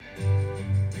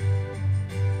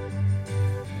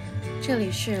这里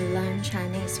是 Learn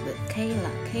Chinese with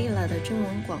Kayla 的中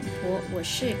文广播，我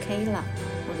是 Kayla，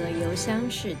 我的邮箱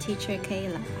是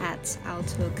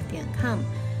teacherkayla@outlook.com。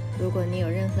如果你有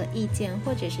任何意见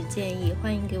或者是建议，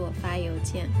欢迎给我发邮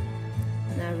件。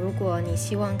那如果你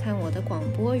希望看我的广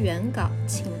播原稿，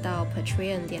请到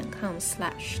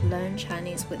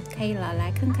patreon.com/learnchinesewithkayla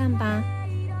来看看吧。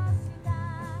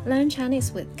Learn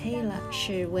Chinese with Kayla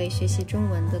是为学习中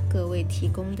文的各位提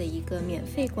供的一个免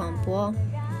费广播，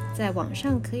在网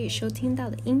上可以收听到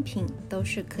的音频都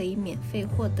是可以免费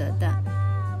获得的。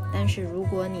但是如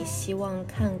果你希望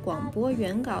看广播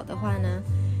原稿的话呢，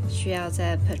需要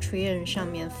在 Patreon 上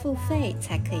面付费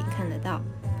才可以看得到。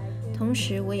同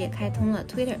时我也开通了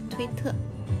推特，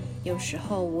有时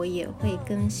候我也会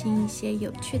更新一些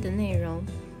有趣的内容。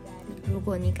如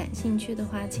果你感兴趣的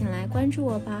话，请来关注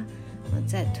我吧。我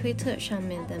在推特上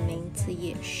面的名字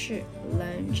也是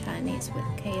Learn Chinese with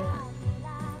Kayla。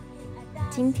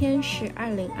 今天是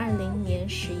2020年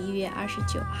11月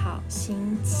29号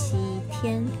星期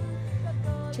天。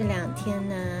这两天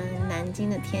呢，南京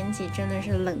的天气真的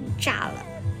是冷炸了，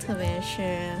特别是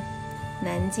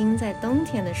南京在冬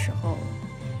天的时候，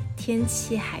天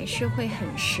气还是会很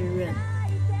湿润。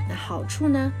那好处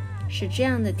呢，是这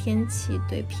样的天气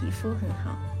对皮肤很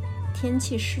好，天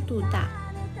气湿度大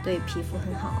对皮肤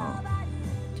很好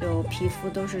就皮肤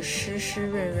都是湿湿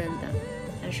润润的。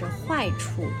但是坏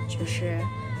处就是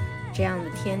这样的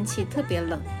天气特别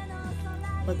冷。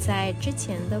我在之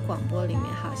前的广播里面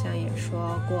好像也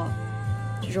说过，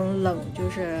这种冷就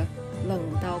是冷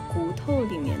到骨头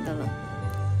里面的冷。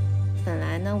本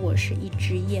来呢，我是一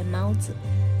只夜猫子。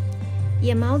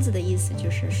夜猫子的意思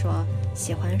就是说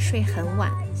喜欢睡很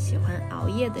晚，喜欢熬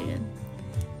夜的人。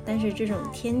但是这种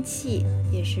天气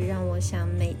也是让我想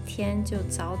每天就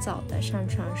早早的上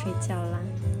床睡觉啦。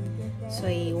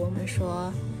所以我们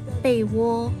说被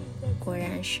窝果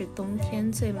然是冬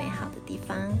天最美好的地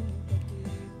方。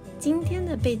今天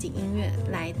的背景音乐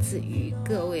来自于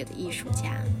各位的艺术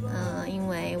家。因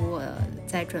为我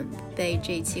在准备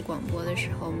这一期广播的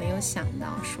时候，没有想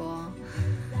到说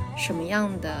什么样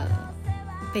的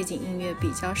背景音乐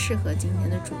比较适合今天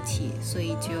的主题，所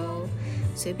以就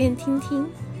随便听听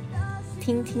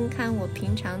看我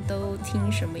平常都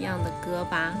听什么样的歌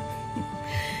吧。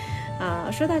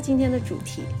说到今天的主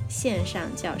题，线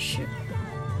上教师。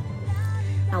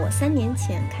我3年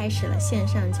前开始了线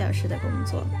上教师的工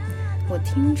作。我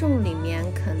听众里面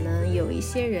可能有一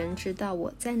些人知道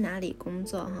我在哪里工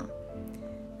作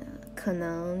可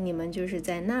能你们就是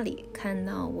在那里看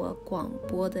到我广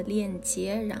播的链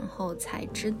接，然后才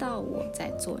知道我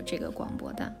在做这个广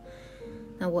播的。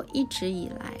那我一直以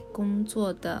来工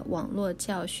作的网络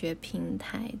教学平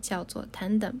台叫做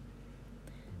Tandem，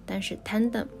 但是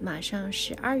Tandem 马上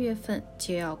12月份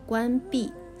就要关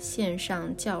闭线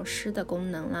上教师的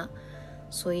功能了，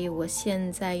所以我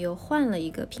现在又换了一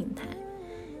个平台。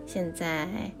现在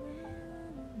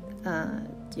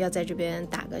要在这边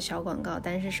打个小广告，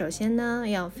但是首先呢，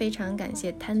要非常感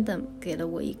谢 Tandem 给了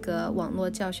我一个网络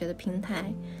教学的平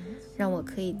台，让我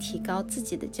可以提高自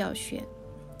己的教学，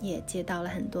也接到了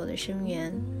很多的声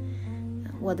援。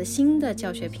我的新的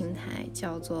教学平台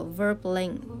叫做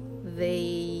Verbling，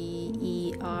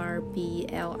 V-E-R-B-L-I-N-G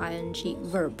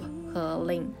Verb 和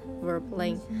Ling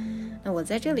Verbling。 那我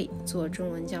在这里做中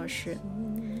文教师。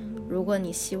如果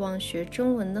你希望学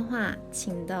中文的话，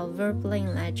请到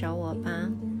Verbling 来找我吧。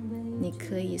你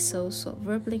可以搜索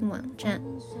Verbling 网站，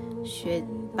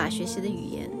把学习的语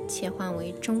言切换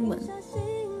为中文，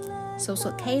搜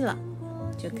索 Kayla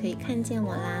就可以看见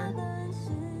我啦。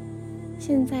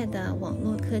现在的网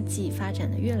络科技发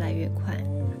展的越来越快，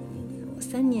我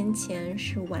3年前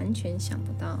是完全想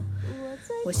不到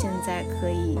我现在可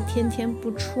以天天不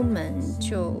出门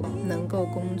就能够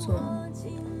工作，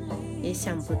也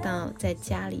想不到在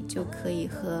家里就可以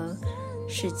和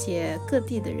世界各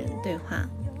地的人对话。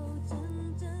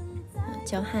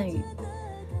教汉语。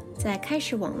在开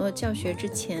始网络教学之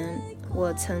前，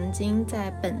我曾经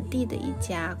在本地的一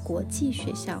家国际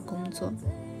学校工作，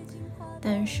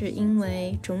但是因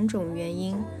为种种原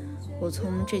因，我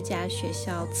从这家学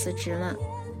校辞职了。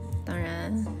当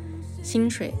然，薪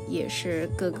水也是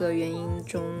各个原因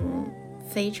中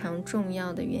非常重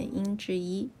要的原因之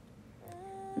一。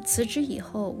辞职以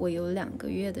后，我有2个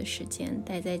月的时间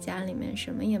待在家里面，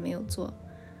什么也没有做，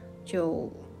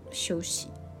就休息。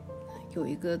有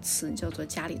一个词叫做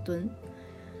家里蹲，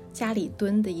家里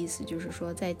蹲的意思就是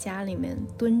说在家里面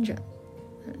蹲着，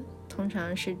通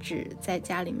常是指在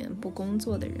家里面不工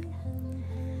作的人。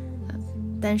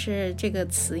但是这个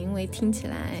词因为听起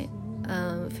来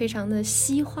非常的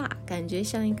西化，感觉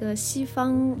像一个西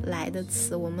方来的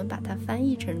词，我们把它翻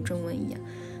译成中文一样。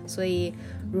所以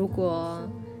如果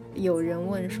有人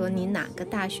问说你哪个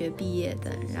大学毕业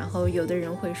的，然后有的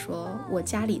人会说我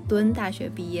家里蹲大学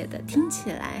毕业的，听起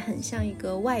来很像一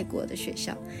个外国的学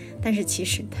校，但是其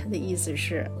实他的意思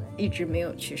是一直没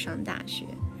有去上大学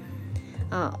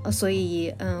所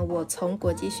以我从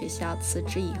国际学校辞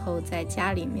职以后，在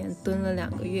家里面蹲了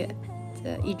2个月，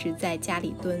一直在家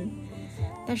里蹲，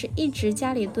但是一直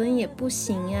家里蹲也不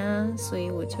行呀，所以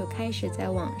我就开始在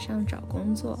网上找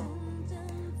工作。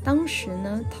当时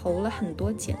呢，投了很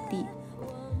多简历，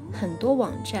很多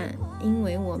网站因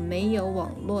为我没有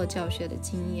网络教学的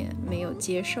经验，没有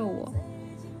接受我。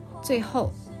最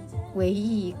后唯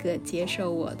一一个接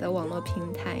受我的网络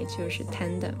平台就是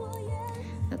Tandem。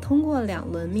通过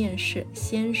2轮面试，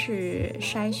先是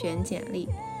筛选简历，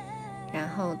然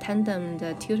后 Tandem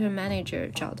的 Tutor Manager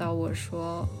找到我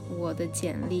说我的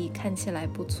简历看起来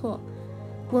不错，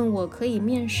问我可以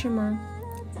面试吗？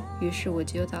于是我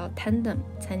就到 Tandem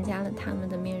参加了他们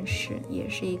的面试，也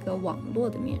是一个网络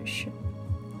的面试。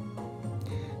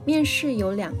面试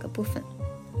有2个部分，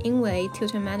因为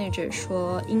Tutor Manager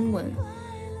说英文，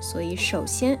所以首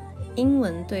先英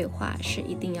文对话是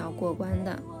一定要过关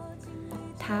的。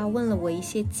他问了我一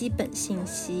些基本信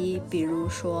息，比如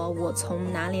说我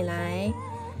从哪里来，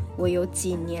我有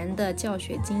几年的教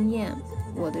学经验，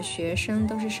我的学生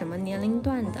都是什么年龄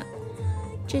段的，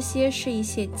这些是一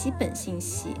些基本信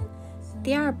息。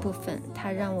第2部分，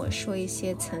他让我说一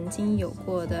些曾经有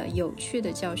过的有趣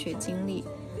的教学经历。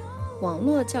网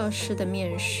络教师的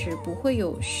面试不会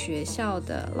有学校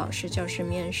的老师教师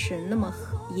面试那么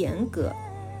严格，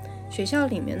学校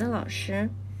里面的老师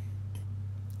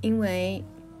因为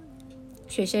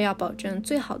学校要保证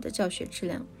最好的教学质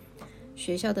量，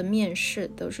学校的面试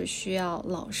都是需要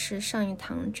老师上一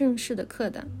堂正式的课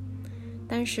的。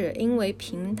但是因为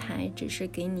平台只是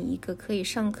给你一个可以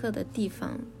上课的地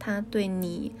方，它对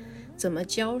你怎么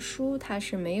教书它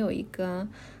是没有一个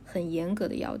很严格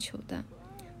的要求的，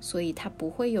所以它不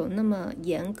会有那么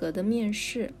严格的面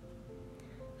试。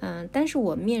但是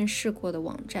我面试过的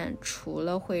网站除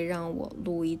了会让我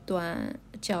录一段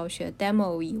教学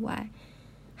demo 以外，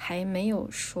还没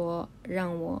有说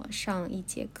让我上一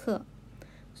节课。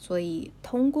所以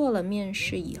通过了面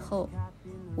试以后，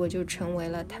我就成为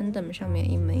了 Tandem 上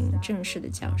面一名正式的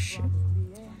教师。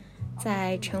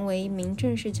在成为一名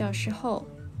正式教师后，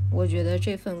我觉得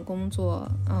这份工作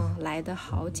来得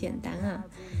好简单啊，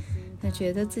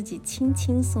觉得自己轻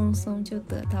轻松松就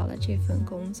得到了这份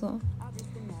工作。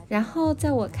然后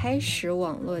在我开始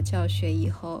网络教学以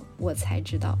后，我才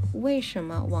知道为什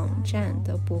么网站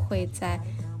都不会在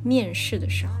面试的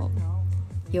时候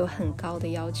有很高的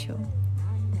要求，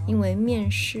因为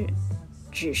面试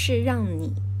只是让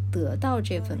你得到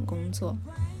这份工作，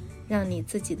让你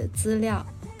自己的资料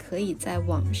可以在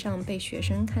网上被学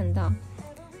生看到。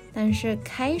但是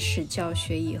开始教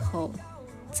学以后，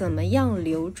怎么样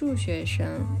留住学生，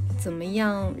怎么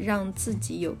样让自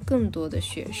己有更多的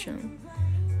学生，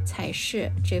才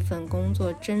是这份工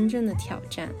作真正的挑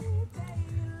战。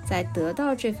在得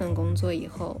到这份工作以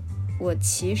后，我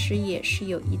其实也是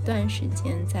有一段时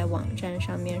间在网站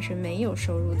上面是没有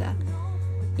收入的，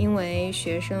因为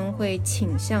学生会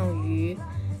倾向于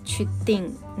去订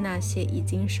那些已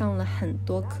经上了很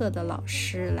多课的老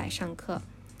师来上课，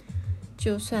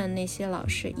就算那些老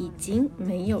师已经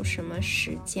没有什么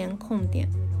时间空点，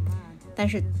但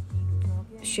是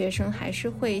学生还是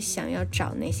会想要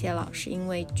找那些老师，因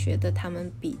为觉得他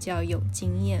们比较有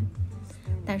经验。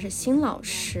但是新老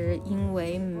师因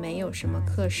为没有什么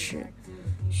课时，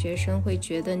学生会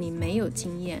觉得你没有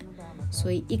经验，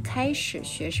所以一开始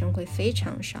学生会非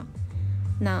常少。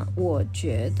那我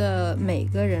觉得每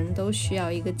个人都需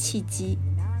要一个契机，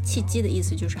契机的意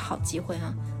思就是好机会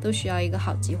都需要一个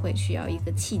好机会，需要一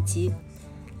个契机。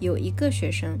有一个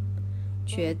学生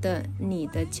觉得你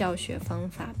的教学方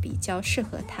法比较适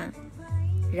合他，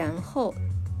然后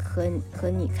和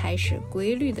你开始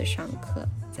规律的上课，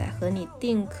再和你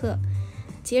订课，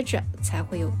接着才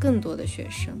会有更多的学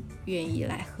生愿意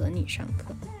来和你上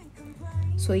课。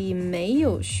所以没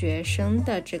有学生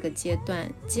的这个阶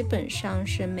段，基本上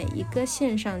是每一个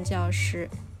线上教师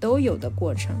都有的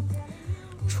过程，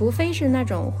除非是那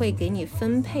种会给你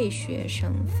分配学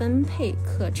生、分配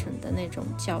课程的那种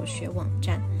教学网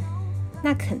站，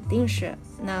那肯定是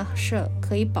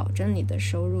可以保证你的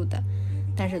收入的，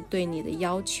但是对你的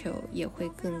要求也会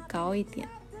更高一点。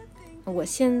我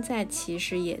现在其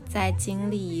实也在经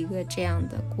历一个这样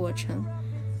的过程，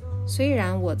虽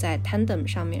然我在 Tandem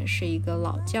上面是一个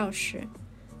老教师，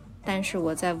但是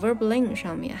我在 Verbling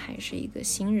上面还是一个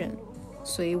新人。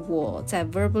所以我在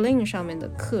Verblink 上面的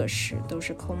课时都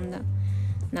是空的。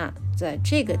那在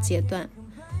这个阶段，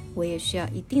我也需要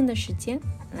一定的时间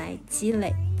来积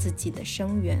累自己的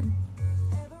生源。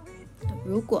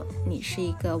如果你是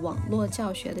一个网络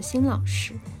教学的新老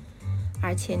师，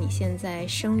而且你现在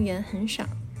生源很少，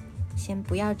先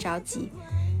不要着急，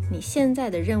你现在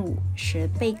的任务是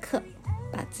备课，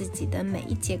把自己的每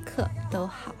一节课都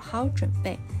好好准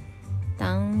备。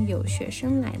当有学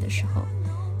生来的时候，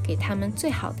给他们最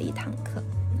好的一堂课，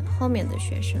后面的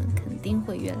学生肯定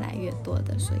会越来越多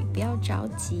的，所以不要着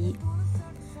急。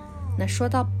那说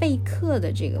到备课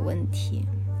的这个问题，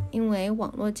因为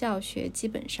网络教学基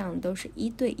本上都是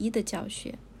1对1的教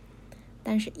学，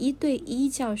但是1对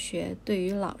1教学对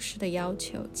于老师的要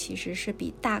求其实是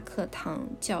比大课堂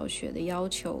教学的要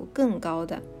求更高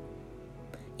的。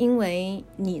因为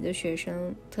你的学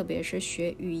生，特别是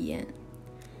学语言，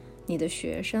你的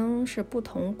学生是不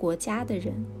同国家的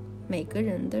人，每个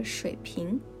人的水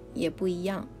平也不一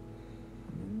样，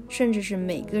甚至是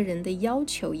每个人的要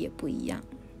求也不一样。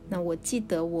那我记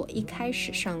得我一开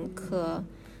始上课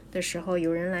的时候，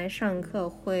有人来上课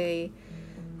会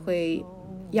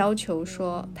要求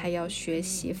说他要学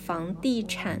习房地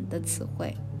产的词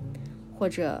汇，或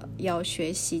者要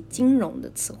学习金融的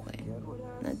词汇。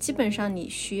那基本上你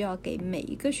需要给每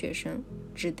一个学生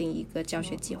制定一个教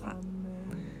学计划。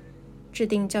制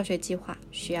定教学计划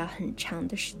需要很长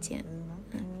的时间。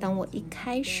当我一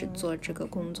开始做这个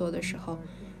工作的时候，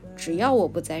只要我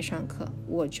不在上课，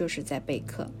我就是在备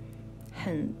课。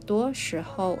很多时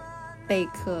候备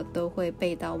课都会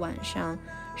备到晚上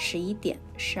11点、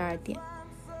12点。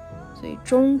所以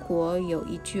中国有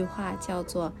一句话叫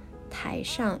做台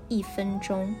上1分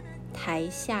钟，台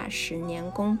下10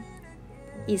年功。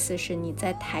意思是你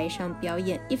在台上表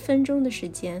演1分钟的时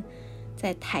间，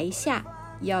在台下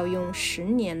要用10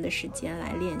年的时间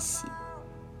来练习。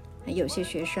有些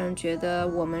学生觉得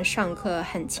我们上课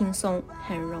很轻松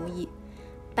很容易，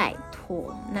拜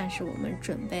托，那是我们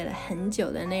准备了很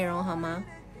久的内容好吗？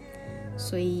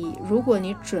所以如果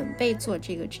你准备做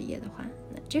这个职业的话，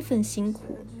那这份辛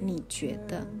苦你觉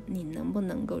得你能不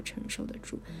能够承受得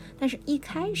住？但是一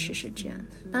开始是这样的，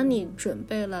当你准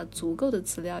备了足够的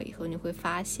资料以后，你会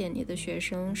发现你的学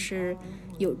生是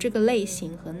有这个类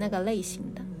型和那个类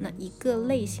型的。那一个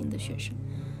类型的学生，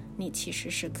你其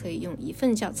实是可以用一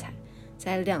份教材，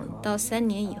在2到3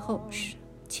年以后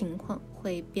情况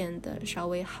会变得稍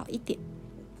微好一点。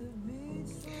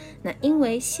那因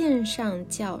为线上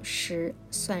教师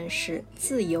算是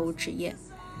自由职业，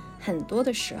很多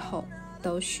的时候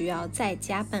都需要在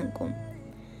家办公。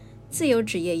自由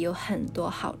职业有很多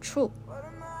好处，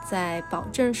在保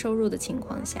证收入的情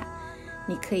况下，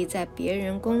你可以在别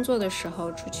人工作的时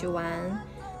候出去玩，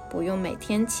不用每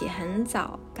天起很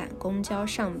早赶公交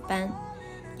上班，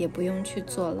也不用去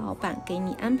做老板给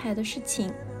你安排的事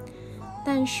情。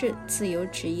但是自由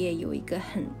职业有一个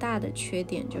很大的缺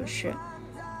点，就是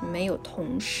没有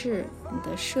同事，你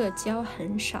的社交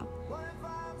很少。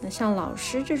那像老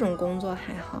师这种工作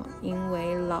还好，因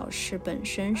为老师本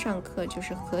身上课就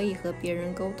是可以和别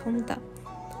人沟通的。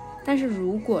但是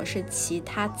如果是其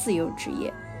他自由职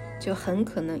业，就很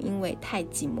可能因为太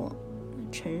寂寞，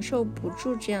承受不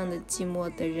住这样的寂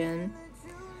寞的人，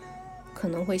可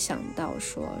能会想到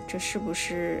说，这是不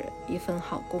是一份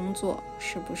好工作，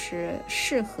是不是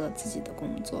适合自己的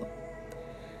工作。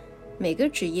每个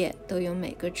职业都有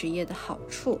每个职业的好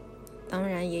处，当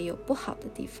然也有不好的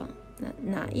地方。那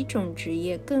哪一种职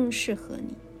业更适合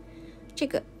你，这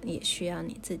个也需要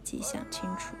你自己想清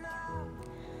楚。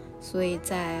所以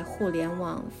在互联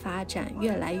网发展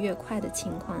越来越快的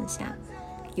情况下，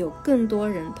有更多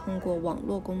人通过网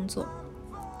络工作，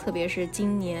特别是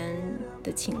今年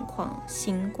的情况，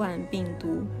新冠病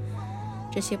毒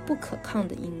这些不可抗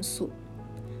的因素，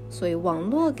所以网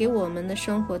络给我们的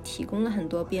生活提供了很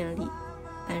多便利，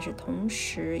但是同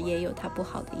时也有它不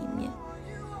好的一面。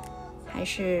还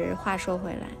是话说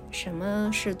回来，什么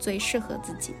是最适合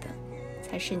自己的，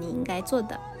才是你应该做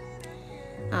的。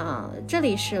这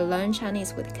里是 Learn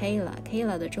Chinese with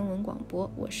Kayla 的中文广播，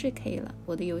我是 Kayla，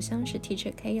 我的邮箱是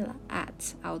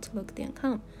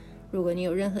teacherkayla@outlook.com。如果你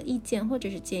有任何意见或者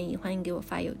是建议，欢迎给我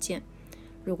发邮件。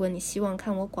如果你希望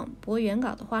看我广播原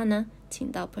稿的话呢，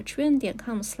请到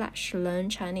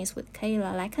patreon.com/Learn Chinese with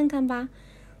Kayla 来看看吧。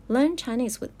Learn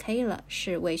Chinese with Kayla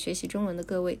是为学习中文的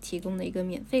各位提供的一个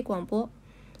免费广播，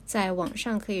在网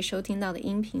上可以收听到的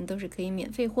音频都是可以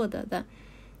免费获得的。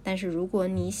但是如果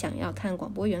你想要看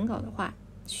广播原稿的话，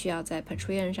需要在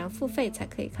Patreon 上付费才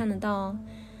可以看得到哦。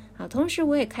同时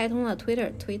我也开通了推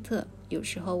特，有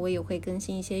时候我也会更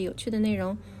新一些有趣的内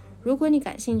容。如果你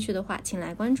感兴趣的话，请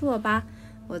来关注我吧。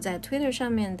我在 Twitter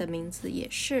上面的名字也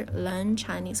是 Learn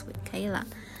Chinese with Kayla。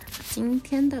今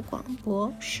天的广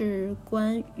播是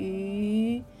关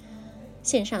于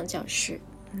线上教室。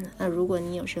如果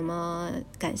你有什么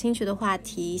感兴趣的话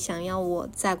题，想要我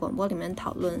在广播里面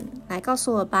讨论，来告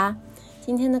诉我吧。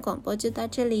今天的广播就到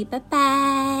这里，拜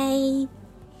拜。